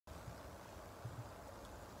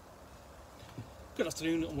Good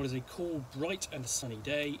afternoon on what is a cool, bright and sunny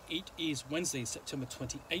day. It is Wednesday, September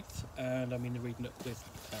 28th, and I'm in the read Nook with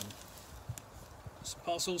some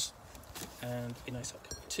parcels and a nice hot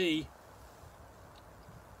cup of tea.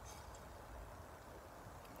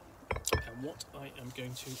 And what I am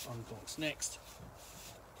going to unbox next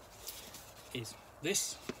is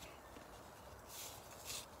this.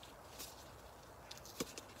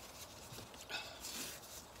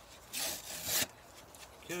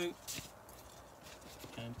 There we go.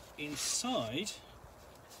 And inside,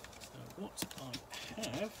 what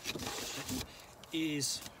I have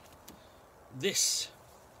is this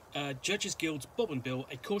Judges Guild's Bob and Bill,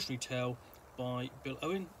 A Cautionary Tale by Bill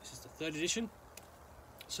Owen. This is the 3rd edition.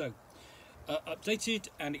 So, updated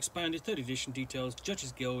and expanded 3rd edition details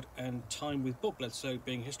Judges Guild and time with Bob Bledsoe,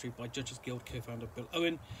 being history by Judges Guild co-founder Bill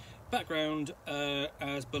Owen. Background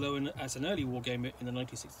as Bill Owen as an early wargamer in the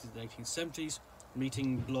 1960s and 1870s,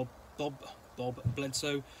 meeting Bob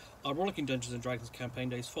Bledsoe. Our Rollicking Dungeons and Dragons campaign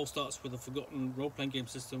days, false starts with a forgotten role-playing game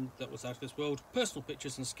system that was out of this world, personal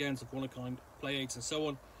pictures and scans of one-of-a-kind play aids and so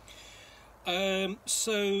on.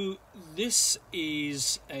 So this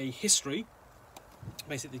is a history.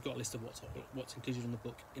 Basically, they've got a list of what's included in the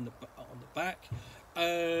book on the back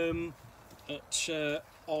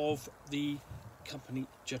of the company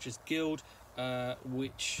Judges Guild,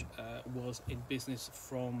 which was in business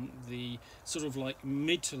from the sort of like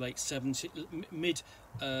mid 70s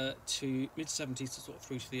to sort of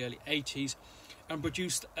through to the early 80s, and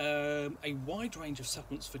produced a wide range of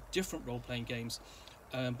supplements for different role-playing games,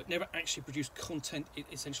 but never actually produced content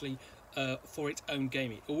essentially for its own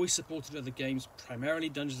game. It always supported other games, primarily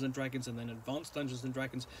Dungeons and Dragons and then Advanced Dungeons and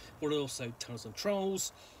Dragons, but also Tunnels and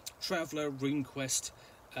Trolls, Traveller, RuneQuest,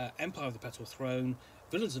 Empire of the Petal Throne,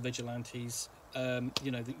 Villains and Vigilantes,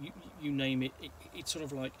 you name it. It sort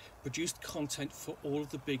of like produced content for all of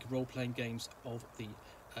the big role-playing games of the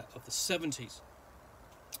 70s.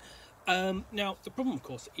 Now, the problem, of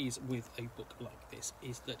course, is with a book like this,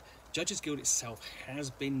 is that Judges Guild itself has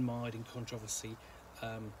been mired in controversy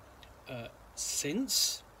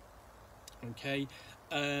since. Okay,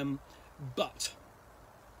 but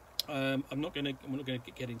I'm not going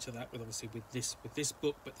to get into that with this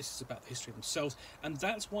book, but this is about the history themselves, and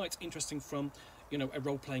that's why it's interesting from a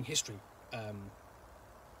role-playing history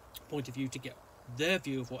point of view, to get their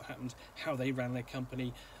view of what happened, how they ran their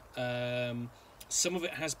company. Some of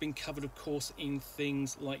it has been covered, of course, in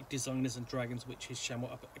things like Designers and Dragons, which is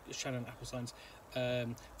Shannon Applesine's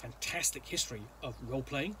fantastic history of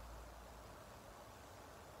role-playing.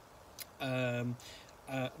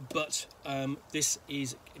 But this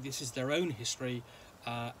is their own history,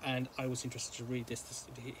 and I was interested to read this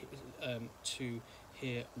to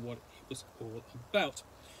hear what it was all about.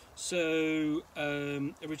 So,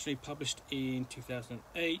 originally published in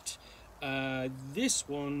 2008, this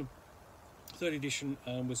one, 3rd edition,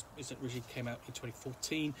 originally came out in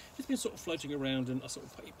 2014. It's been sort of floating around, and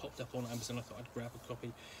it popped up on Amazon. I thought I'd grab a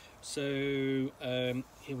copy. So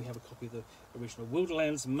here we have a copy of the original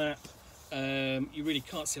Wilderlands map. You really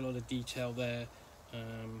can't see a lot of detail there,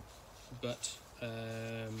 but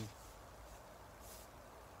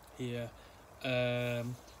here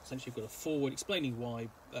essentially you've got a foreword explaining why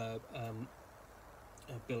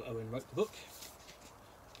Bill Owen wrote the book,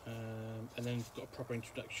 and then you've got a proper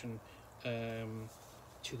introduction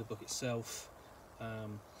to the book itself.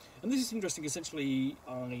 And this is interesting. Essentially,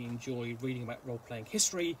 I enjoy reading about role-playing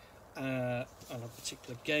history and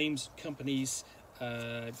particular games, companies.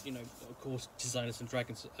 Of course, Designers and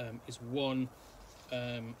Dragons is one,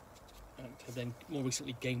 and then more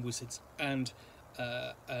recently Game Wizards and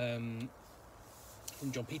from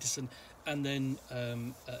John Peterson, and then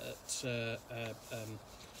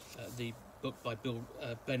the book by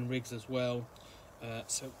Ben Riggs as well.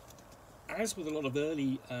 So, as with a lot of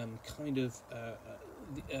early the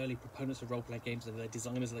early proponents of role-playing games and their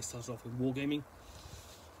designers, they started off with wargaming.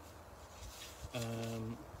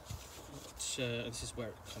 This is where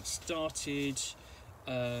it kind of started,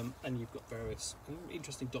 and you've got various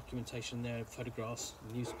interesting documentation there, photographs,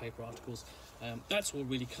 newspaper articles. That's all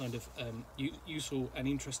really kind of useful and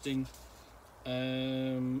interesting.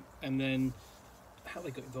 And then how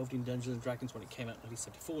they got involved in Dungeons and Dragons when it came out in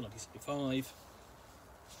 1974, 1975.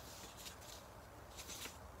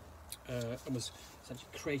 And was essentially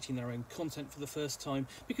creating their own content for the first time,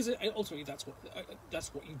 because ultimately that's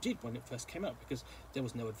what you did when it first came out, because there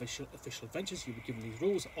was no official adventures. You were given these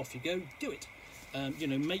rules, off you go, do it.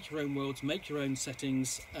 Make your own worlds, make your own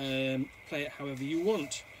settings, play it however you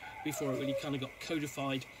want, before it really kind of got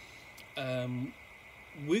codified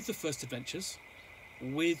with the first adventures,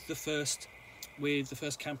 with the first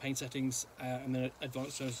campaign settings, and then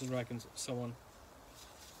Advanced Dungeons and Dragons, and so on.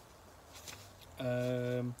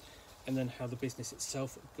 and then how the business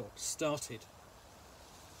itself got started.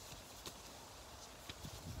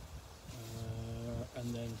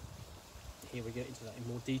 And then here we get into that in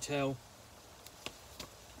more detail.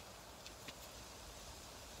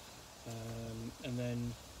 And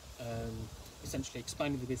then essentially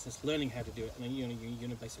expanding the business, learning how to do it, and then you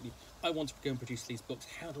know basically, I want to go and produce these books.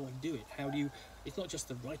 How do I do it? How do you? It's not just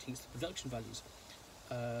the writing; it's the production values.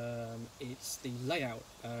 It's the layout,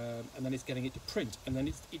 and then it's getting it to print, and then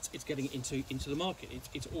it's getting it into the market.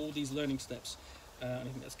 It's all these learning steps, and I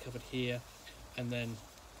think that's covered here. And then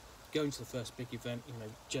going to the first big event, you know,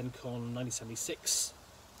 Gen Con 1976,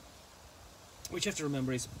 which you have to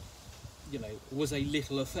remember is, you know, was a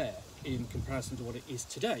little affair in comparison to what it is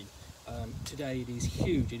today. Today it is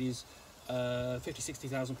huge. It is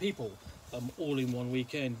 50,000-60,000 people all in one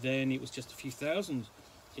weekend. Then it was just a few thousand,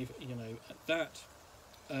 if you know, at that.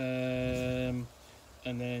 And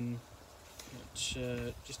then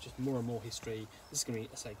just more and more history. This is going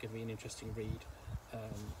to be an interesting read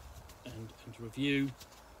and review.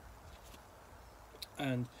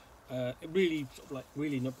 And really,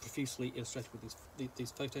 really not profusely illustrated with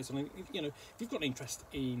these photos. And you know, if you've got an interest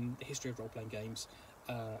in the history of role-playing games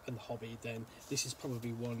and the hobby, then this is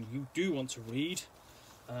probably one you do want to read,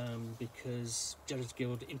 because Judges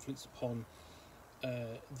Guild influence upon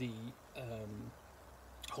the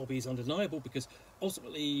hobby is undeniable. Because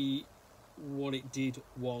ultimately, what it did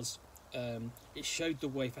was it showed the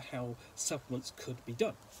way for how supplements could be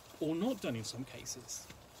done, or not done in some cases.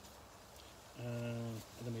 And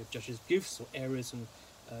then we have judges' gifts or errors and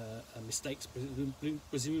mistakes,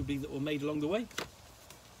 presumably that were made along the way.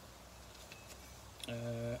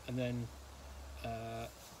 And then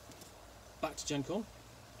back to Gen Con,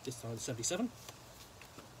 this time 77.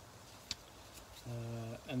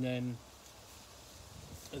 And then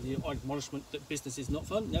the admonishment that business is not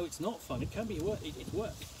fun. No, it's not fun. It can be work. It's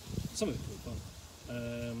work. Some of it can be fun,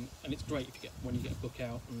 and it's great if when you get a book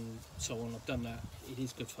out and so on. I've done that. It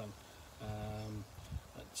is good fun.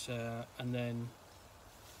 And then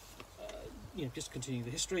you know, just continuing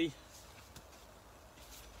the history.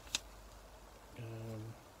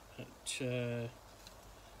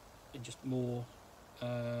 And just more,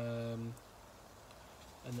 and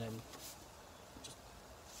then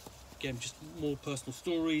just more personal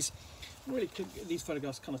stories. Really, these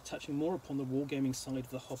photographs kind of touching more upon the wargaming side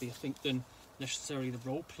of the hobby, I think, than necessarily the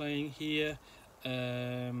role playing here. You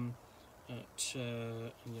know,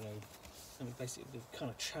 I mean, basically the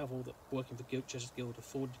kind of travel that working for Judges Guild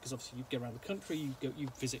afforded, because obviously you go around the country, you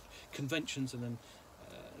visit conventions, and then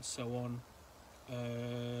so on.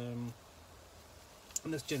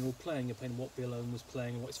 And there's general playing, you're playing what Bill Owen was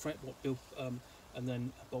playing, and what Bill and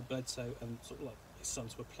then Bob Bledsoe and sort of like his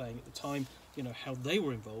sons were playing at the time. You know, how they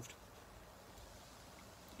were involved.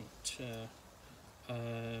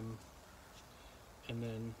 And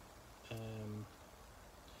then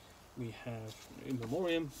we have in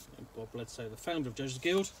memoriam Bob Bledsoe, the founder of Judges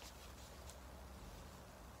Guild.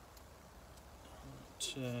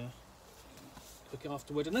 Book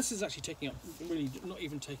afterward, and this is actually taking up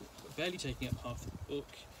barely taking up half the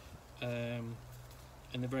book, and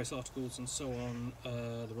the various articles and so on.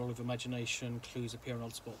 The role of imagination, clues appear in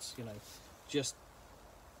odd spots. You know, just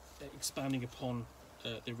expanding upon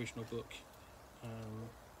the original book.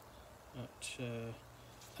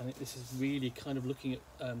 I think this is really kind of looking at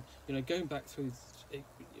you know, going back through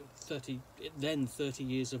 30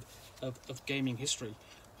 years of gaming history.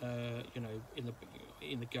 You know,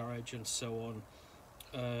 in the garage and so on,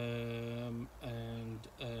 and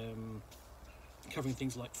covering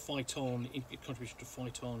things like Fight On, contribution to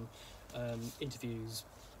Fight On, interviews,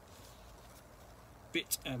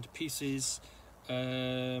 bit and pieces,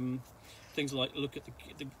 things like look at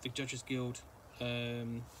the Judges Guild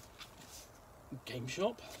game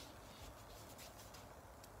shop.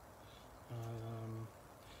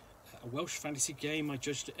 A Welsh fantasy game. I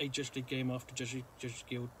judged a Judges League game after Judges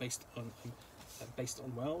Guild based on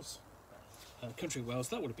Wales, country Wales.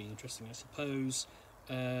 That would have been interesting, I suppose.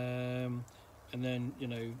 And then, you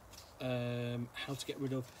know, how to get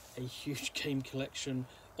rid of a huge game collection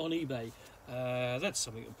on eBay. That's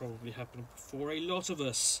something that will probably happen for a lot of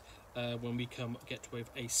us when we get to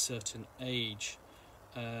a certain age.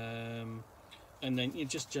 And then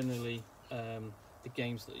just generally the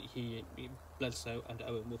games that Bledsoe and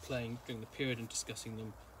Owen were playing during the period and discussing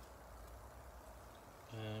them.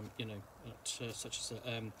 You know, such as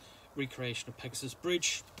recreation of Pegasus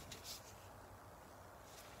Bridge.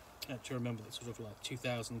 To remember that sort of like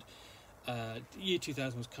 2000, year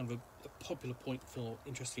 2000 was kind of a popular point for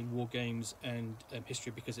interest in war games and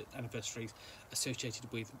history, because it anniversaries associated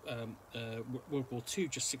with World War II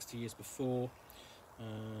just 60 years before.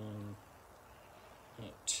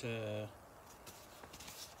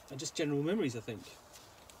 and just general memories, I think.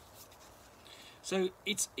 So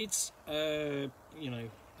it's it's a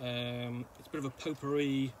bit of a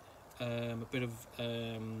potpourri, a bit of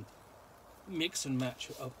mix and match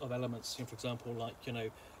of elements. For example, like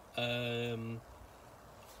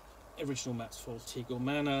original maps for Tegel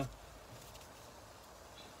Manor.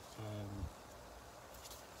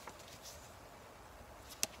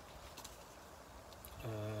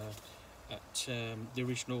 The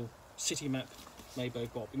original city map made by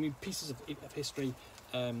Bob. I mean, pieces of history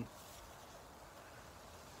that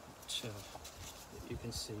you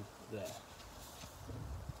can see there.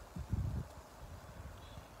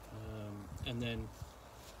 And then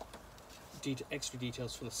extra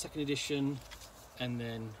details for the second edition, and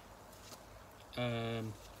then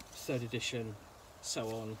third edition, so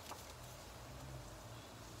on.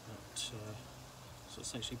 So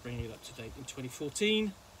essentially bringing it up to date in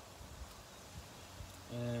 2014.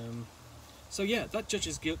 So yeah, that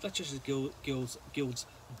Judges Guilds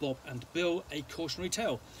Bob and Bill, A Cautionary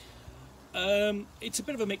Tale. It's a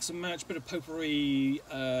bit of a mix and match, bit of potpourri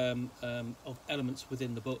of elements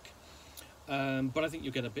within the book, but I think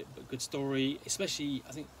you'll get a good story, especially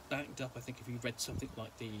I think backed up. I think if you read something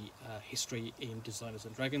like the history in Designers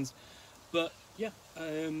and Dragons. But yeah,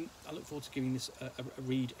 I look forward to giving this a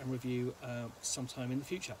read and review sometime in the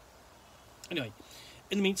future. Anyway,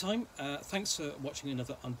 in the meantime, thanks for watching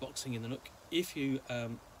another unboxing in the Nook. If you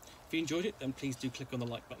enjoyed it, then please do click on the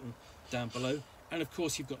like button down below. And of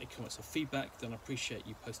course, if you've got any comments or feedback, then I appreciate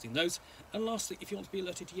you posting those. And lastly, if you want to be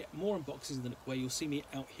alerted to yet more unboxings in the Nook, where you'll see me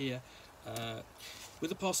out here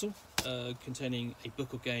with a parcel containing a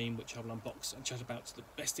book or game, which I will unbox and chat about to the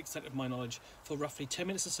best extent of my knowledge for roughly 10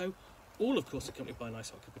 minutes or so. All, of course, accompanied by a nice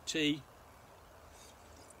hot cup of tea.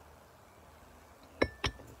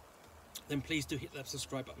 Then please do hit that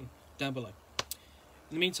subscribe button down below.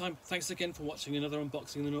 In the meantime, thanks again for watching another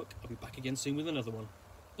unboxing in the Nook. I'll be back again soon with another one.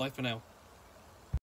 Bye for now.